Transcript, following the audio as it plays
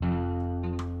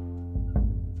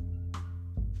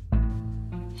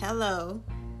Hello,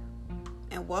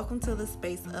 and welcome to the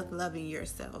space of loving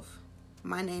yourself.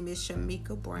 My name is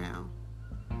Shamika Brown.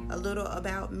 A little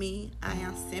about me: I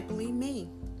am simply me.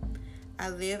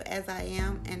 I live as I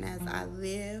am, and as I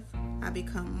live, I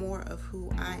become more of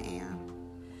who I am.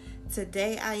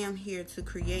 Today, I am here to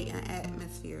create an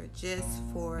atmosphere just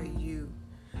for you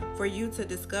to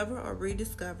discover or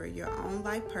rediscover your own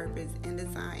life purpose and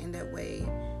design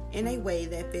in a way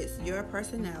that fits your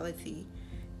personality,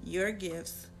 your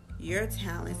gifts, your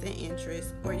talents and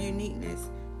interests, or uniqueness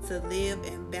to live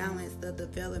and balance the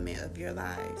development of your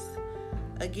lives.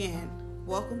 Again,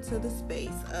 welcome to the space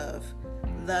of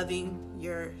loving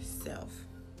yourself.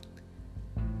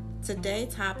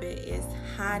 Today's topic is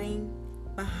hiding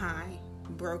behind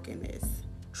brokenness,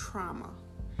 trauma.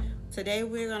 Today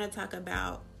we're going to talk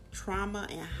about trauma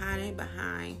and hiding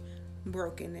behind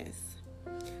brokenness.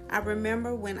 I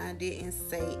remember when I didn't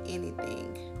say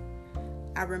anything.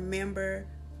 I remember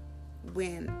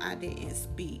when I didn't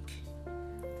speak.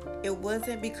 It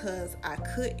wasn't because I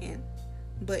couldn't,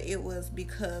 but it was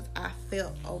because I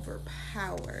felt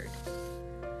overpowered.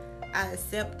 I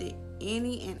accepted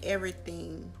any and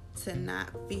everything to not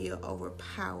feel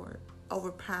overpowered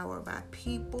by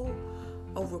people,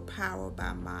 overpowered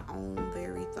by my own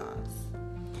very thoughts.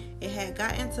 It had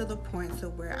gotten to the point to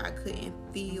where I couldn't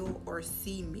feel or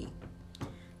see me.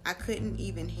 I couldn't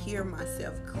even hear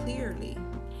myself clearly.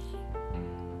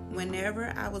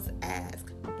 Whenever I was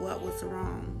asked what was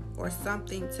wrong or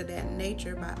something to that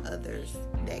nature by others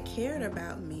that cared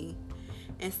about me,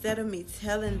 instead of me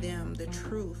telling them the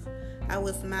truth, I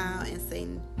would smile and say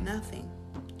nothing.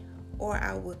 Or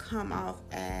I would come off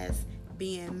as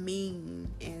being mean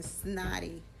and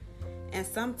snotty. And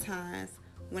sometimes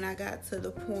when I got to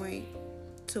the point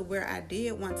to where I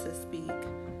did want to speak,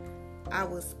 I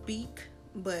would speak,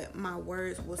 but my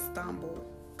words would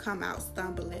come out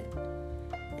stumbling.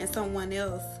 And someone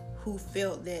else who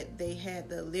felt that they had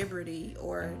the liberty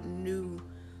or knew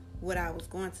what I was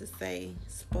going to say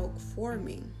spoke for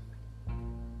me.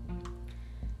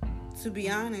 To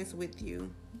be honest with you,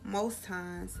 most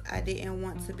times I didn't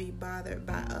want to be bothered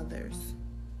by others.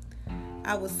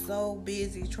 I was so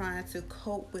busy trying to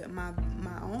cope with my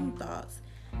own thoughts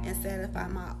and satisfy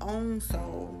my own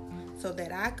soul so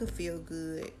that I could feel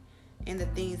good in the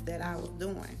things that I was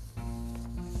doing.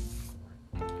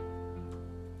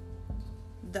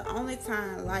 The only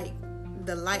time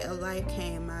the light of life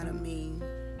came out of me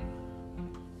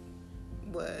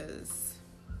was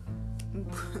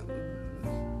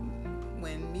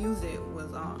when music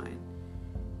was on,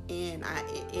 and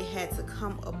it had to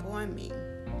come upon me.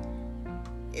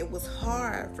 It was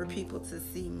hard for people to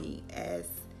see me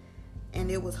and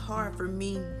it was hard for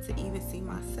me to even see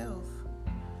myself.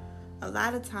 A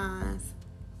lot of times,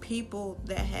 people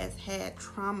that has had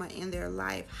trauma in their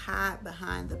life hide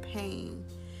behind the pain.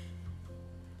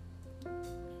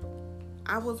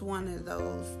 I was one of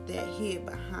those that hid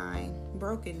behind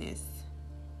brokenness.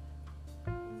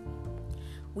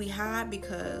 We hide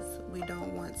because we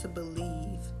don't want to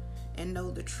believe and know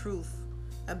the truth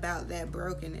about that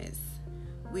brokenness.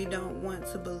 We don't want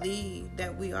to believe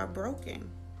that we are broken,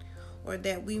 or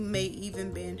that we may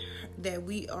even that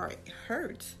we are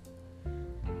hurt.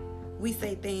 We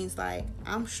say things like,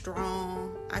 I'm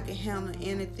strong, I can handle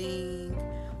anything.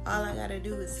 All I gotta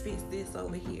do is fix this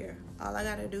over here. All I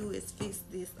gotta do is fix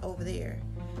this over there.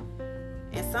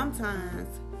 And sometimes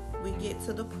we get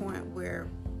to the point where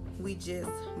we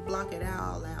just block it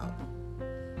all out.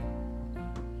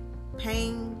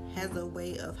 Pain has a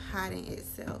way of hiding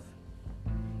itself.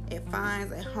 It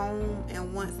finds a home,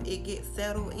 and once it gets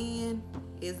settled in,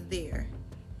 it's there.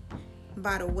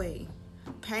 By the way,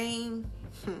 pain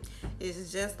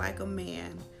is just like a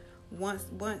man. Once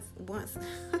it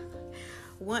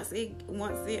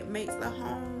makes a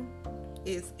home,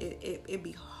 it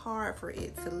be hard for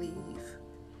it to leave.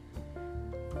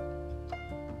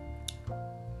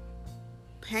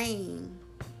 Pain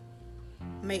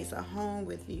makes a home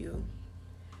with you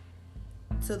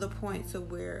to the point to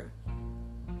where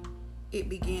it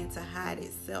began to hide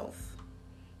itself.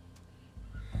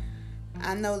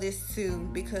 I know this too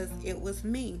because it was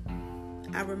me.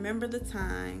 I remember the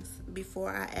times before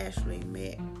I actually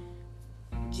met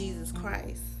Jesus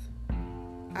Christ.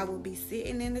 I would be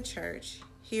sitting in the church,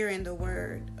 hearing the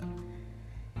word,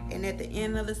 and at the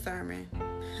end of the sermon,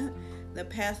 the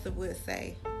pastor would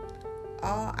say,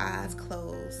 all eyes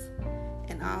closed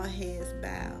and all heads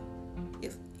bow.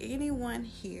 If anyone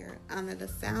here under the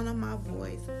sound of my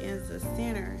voice is a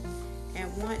sinner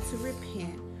and want to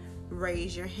repent,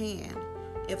 raise your hand.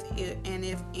 If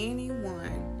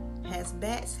anyone has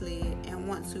backslid and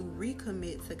want to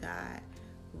recommit to God,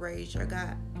 raise your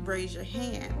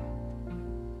hand.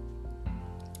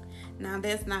 Now,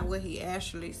 that's not what he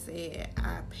actually said.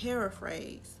 I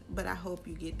paraphrase, but I hope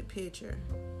you get the picture.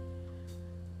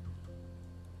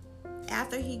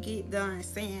 After he get done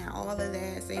saying all of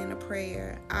that, saying the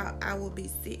prayer, I will be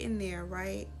sitting there,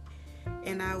 right?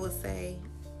 And I will say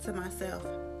to myself,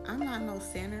 I'm not no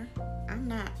sinner.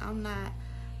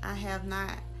 I have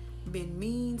not been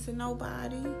mean to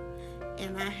nobody,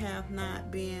 and I have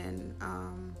not been,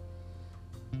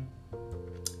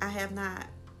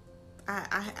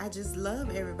 I just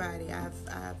love everybody.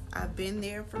 I've been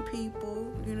there for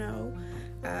people, you know.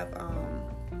 I've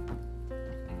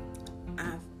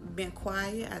been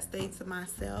quiet. I stayed to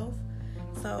myself.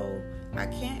 So I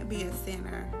can't be a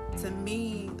sinner. To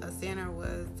me, a sinner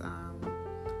was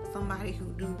somebody who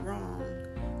do wrong,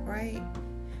 right?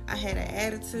 I had an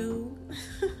attitude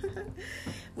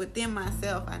within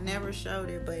myself. I never showed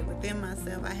it, but within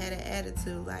myself, I had an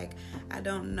attitude like, I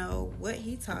don't know what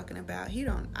he talking about.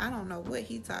 I don't know what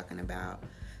he talking about.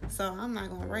 So I'm not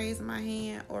going to raise my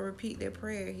hand or repeat that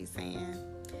prayer he's saying.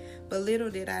 But little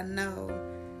did I know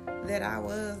that I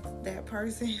was that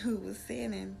person who was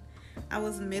sinning. I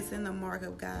was missing the mark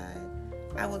of God.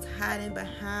 I was hiding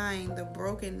behind the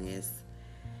brokenness,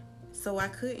 so I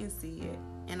couldn't see it,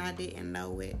 and I didn't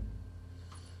know it.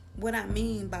 What I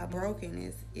mean by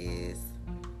brokenness is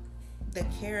the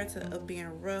character of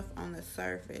being rough on the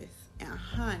surface. And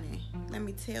honey, let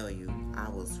me tell you, I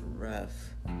was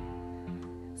rough.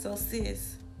 So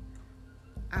sis,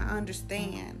 I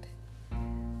understand.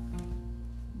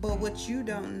 But what you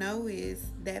don't know is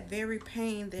that very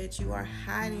pain that you are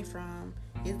hiding from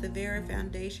is the very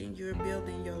foundation you're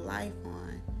building your life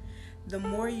on. The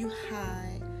more you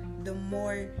hide, the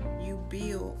more you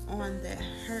build on that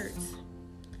hurt.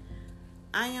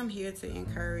 I am here to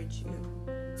encourage you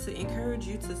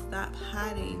to stop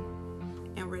hiding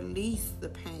and release the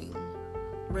pain.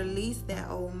 Release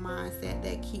that old mindset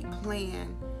that keep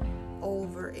playing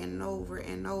over and over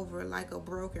and over like a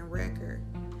broken record,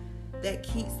 that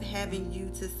keeps having you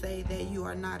to say that you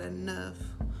are not enough,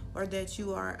 or that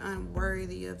you are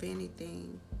unworthy of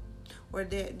anything, or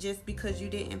that just because you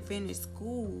didn't finish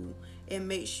school, it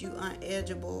makes you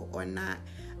unedible or not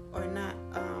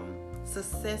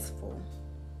successful,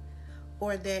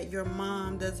 or that your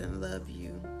mom doesn't love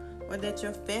you, or that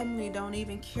your family don't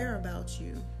even care about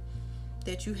you,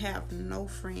 that you have no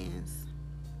friends,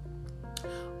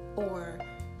 or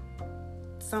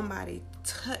somebody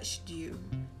touched you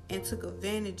and took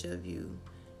advantage of you,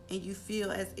 and you feel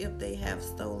as if they have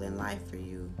stolen life for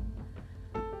you.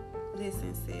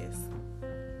 Listen, sis,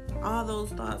 all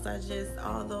those thoughts I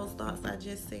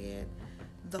just said,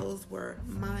 those were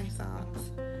my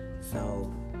thoughts.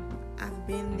 So I've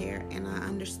been there and I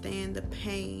understand the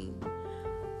pain,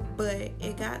 but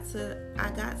I got to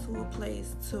a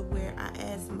place to where I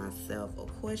asked myself a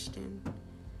question: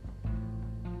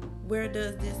 where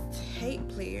does this tape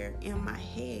player in my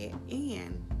head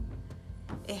end?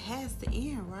 It has to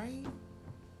end, right?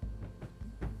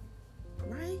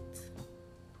 Right?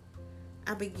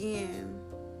 I began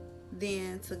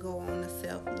then to go on a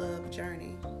self-love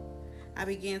journey. I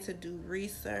began to do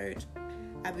research.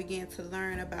 I began to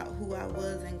learn about who I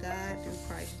was in God through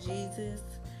Christ Jesus.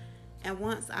 And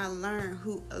once I learned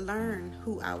who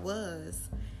I was,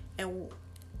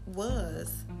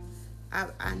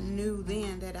 I knew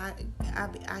then that I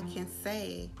can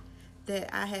say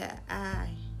that I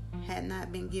had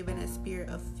not been given a spirit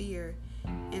of fear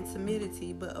and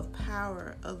timidity, but of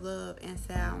power, of love, and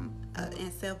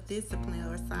self-discipline,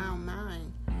 or sound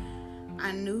mind.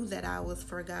 I knew that I was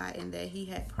for God and that He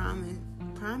had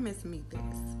promised me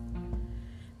this.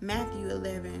 Matthew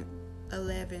 11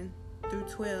 through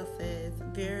 12 says,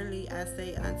 "Verily I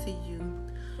say unto you,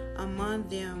 among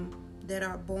them that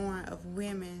are born of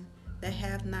women, that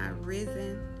have not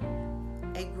risen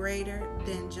a greater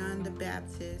than John the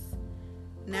Baptist.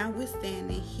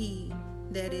 Notwithstanding, he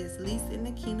that is least in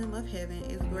the kingdom of heaven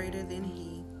is greater than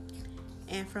he.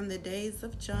 And from the days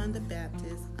of John the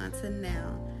Baptist unto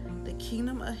now, the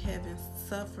kingdom of heaven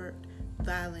suffered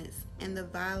violence, and the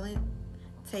violent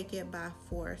take it by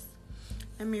force."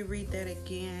 Let me read that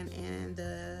again in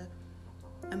the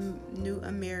New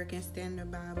American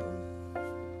Standard Bible.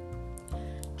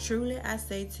 "Truly I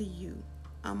say to you,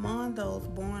 among those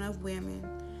born of women,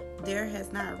 there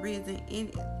has not arisen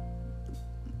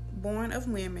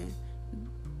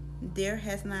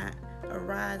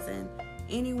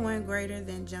anyone greater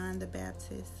than John the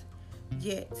Baptist.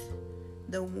 Yet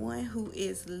the one who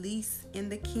is least in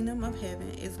the kingdom of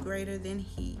heaven is greater than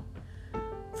he.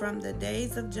 From the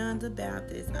days of John the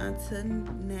Baptist until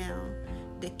now,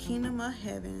 the kingdom of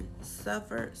heaven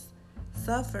suffers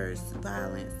suffers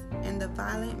violence, and the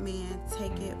violent man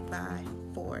take it by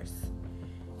force.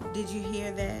 Did you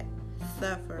hear that?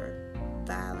 Suffer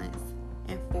violence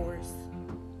and force.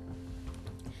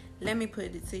 Let me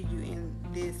put it to you in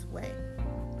this way.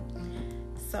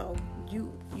 So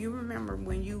you remember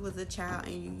when you was a child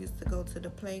and you used to go to the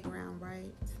playground,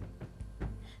 right?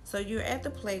 So you're at the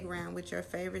playground with your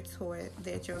favorite toy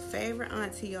that your favorite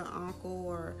auntie or uncle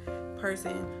or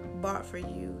person bought for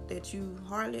you that you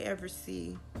hardly ever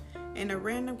see, and a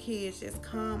random kid just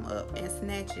come up and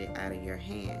snatch it out of your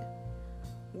hand.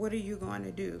 What are you going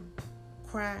to do?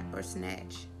 Cry or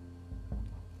snatch?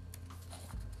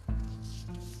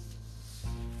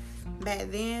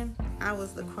 Back then, I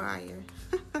was the crier.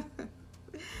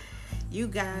 You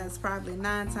guys probably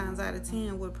 9 times out of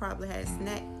 10 would probably have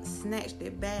snatched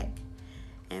it back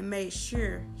and made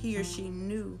sure he or she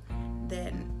knew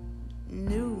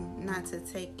not to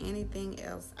take anything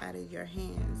else out of your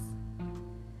hands.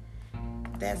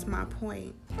 That's my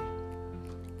point.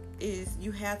 Is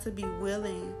you have to be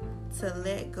willing to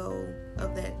let go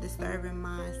of that disturbing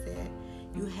mindset.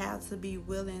 You have to be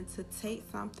willing to take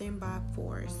something by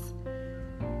force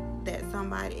that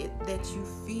somebody that you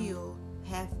feel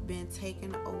have been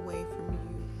taken away from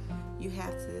you. You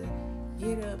have to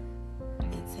get up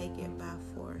and take it by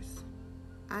force.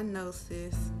 I know,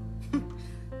 sis.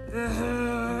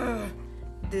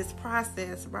 This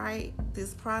process, right?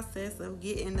 This process of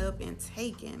getting up and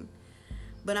taking.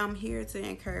 But I'm here to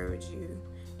encourage you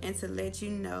and to let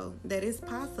you know that it's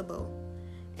possible.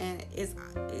 And it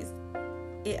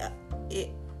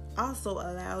also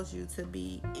allows you to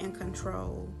be in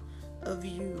control of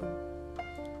you.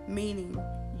 Meaning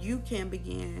you can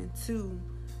begin to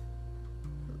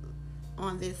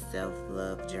on this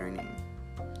self-love journey.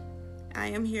 I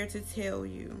am here to tell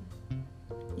you,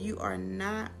 you are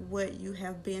not what you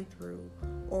have been through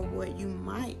or what you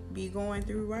might be going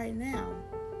through right now.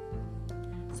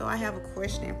 So I have a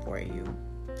question for you.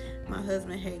 My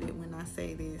husband hated when I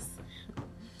say this,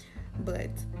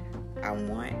 but I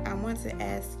want to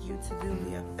ask you to do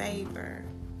me a favor.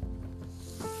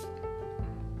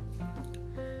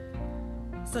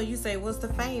 So you say, what's the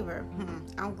favor?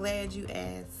 I'm glad you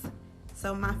asked.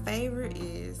 So my favor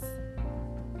is,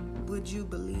 would you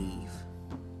believe?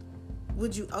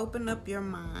 Would you open up your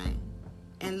mind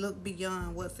and look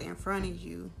beyond what's in front of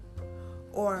you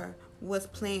or what's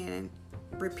playing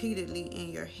repeatedly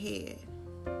in your head?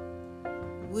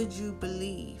 Would you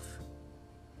believe?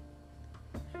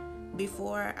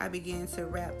 Before I begin to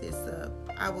wrap this up,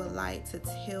 I would like to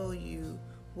tell you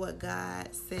what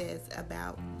God says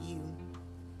about you.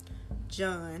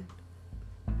 John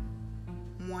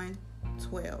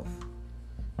 1:12.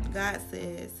 God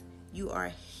says you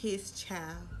are his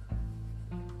child.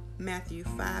 Matthew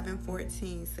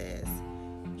 5:14 says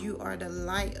you are the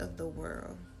light of the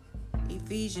world.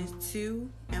 Ephesians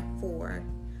 2:4,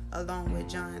 along with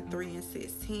John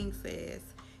 3:16 says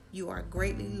you are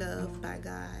greatly loved by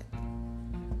God.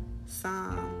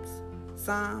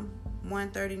 Psalm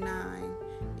 139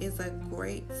 is a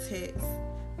great text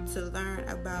to learn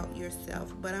about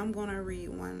yourself, but I'm going to read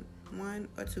one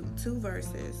or two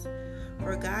verses.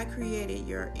 For God created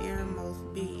your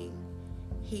innermost being.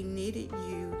 He knitted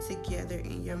you together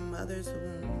in your mother's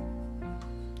womb.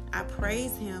 I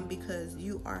praise him because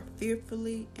you are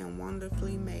fearfully and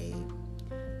wonderfully made.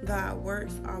 God's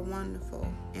works are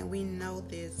wonderful, and we know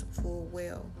this full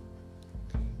well.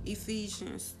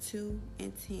 Ephesians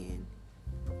 2:10.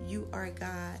 You are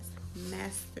God's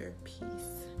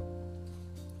masterpiece.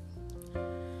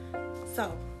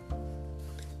 So,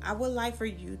 I would like for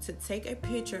you to take a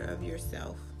picture of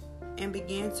yourself and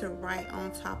begin to write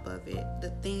on top of it the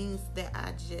things that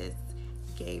I just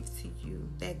gave to you,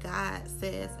 that God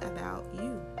says about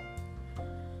you.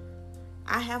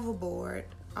 I have a board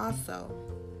also.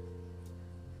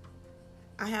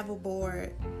 I have a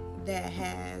board that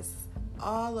has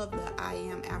all of the I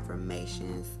am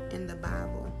affirmations in the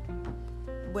Bible.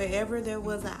 Wherever there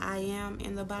was an I am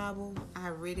in the Bible, I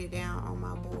wrote it down on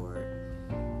my board.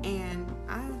 And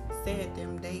I said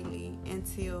them daily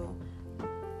until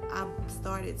I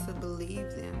started to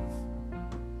believe them.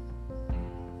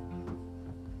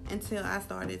 Until I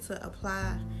started to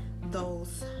apply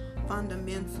those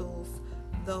fundamentals,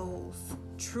 those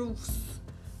truths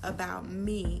about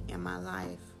me and my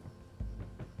life.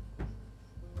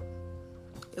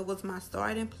 It was my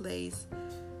starting place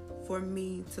for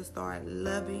me to start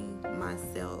loving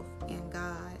myself and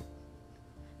God.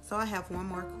 So I have one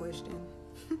more question.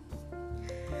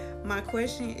 My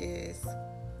question is,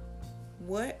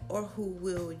 what or who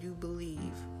will you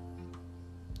believe?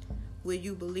 Will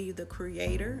you believe the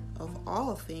creator of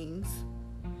all things?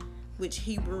 which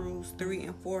Hebrews 3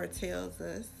 and 4 tells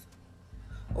us?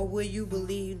 Or will you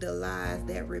believe the lies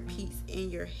that repeats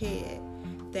in your head,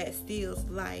 that steals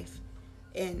life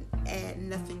and add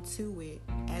nothing to it,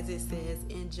 as it says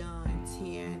in John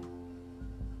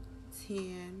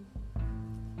 10:10?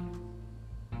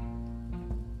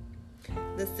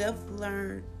 The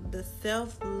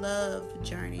self-love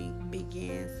journey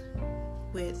begins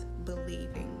with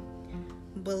believing.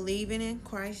 Believing in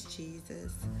Christ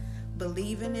Jesus,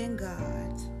 believing in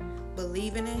God,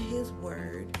 believing in His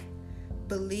Word,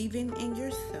 believing in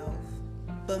yourself,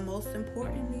 but most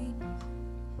importantly,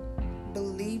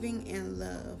 believing in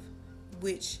love,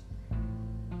 which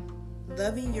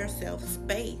loving yourself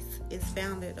space is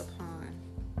founded upon.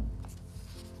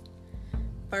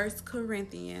 1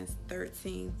 Corinthians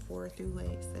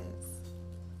 13:4-8 says,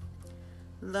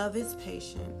 love is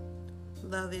patient,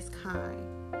 love is kind.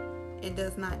 It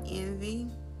does not envy,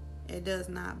 it does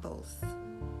not boast.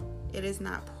 It is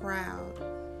not proud.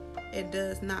 It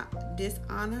does not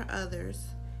dishonor others.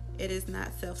 It is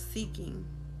not self-seeking.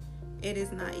 It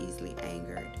is not easily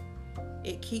angered.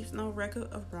 It keeps no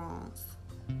record of wrongs.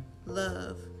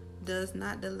 Love does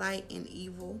not delight in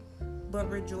evil, but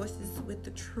rejoices with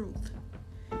the truth.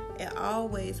 It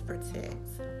always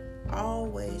protects,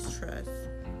 always trusts,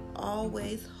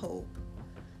 always hope,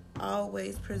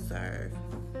 always preserve.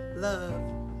 Love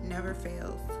never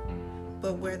fails.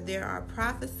 But where there are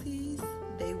prophecies,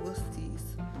 they will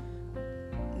cease.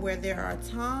 Where there are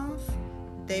tongues,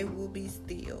 they will be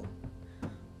still.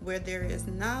 Where there is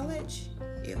knowledge,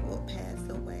 it will pass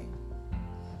away.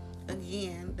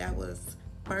 Again, that was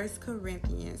 1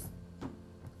 Corinthians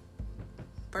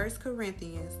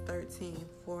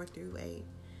 13:4-8.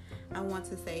 I want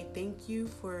to say thank you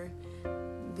for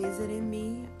visiting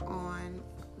me on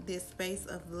this space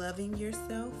of loving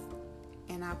yourself,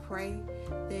 and I pray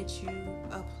that you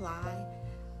apply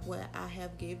what I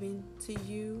have given to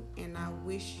you, and I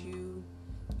wish you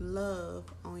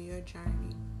love on your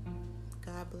journey.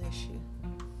 God bless you.